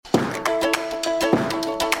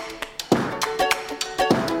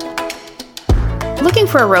Looking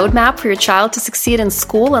for a roadmap for your child to succeed in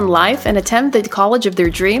school and life and attend the college of their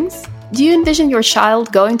dreams? Do you envision your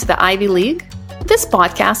child going to the Ivy League? This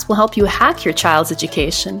podcast will help you hack your child's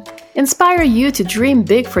education, inspire you to dream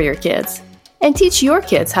big for your kids, and teach your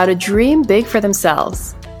kids how to dream big for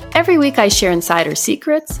themselves. Every week I share insider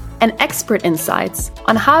secrets and expert insights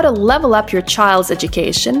on how to level up your child's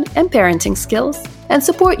education and parenting skills and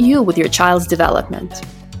support you with your child's development.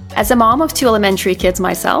 As a mom of 2 elementary kids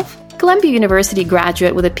myself, Columbia University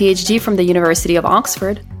graduate with a PhD from the University of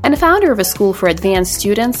Oxford, and founder of a school for advanced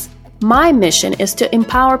students, my mission is to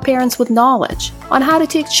empower parents with knowledge on how to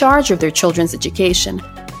take charge of their children's education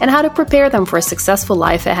and how to prepare them for a successful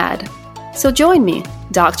life ahead. So join me,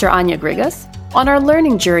 Dr. Agnia Grigas, on our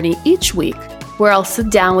learning journey each week, where I'll sit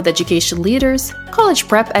down with education leaders, college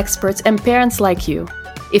prep experts, and parents like you.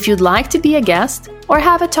 If you'd like to be a guest or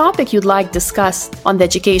have a topic you'd like discussed on the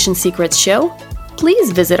Education Secrets Show,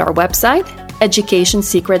 please visit our website,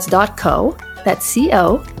 educationsecrets.co, that's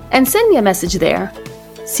C-O, and send me a message there.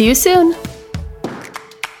 See you soon!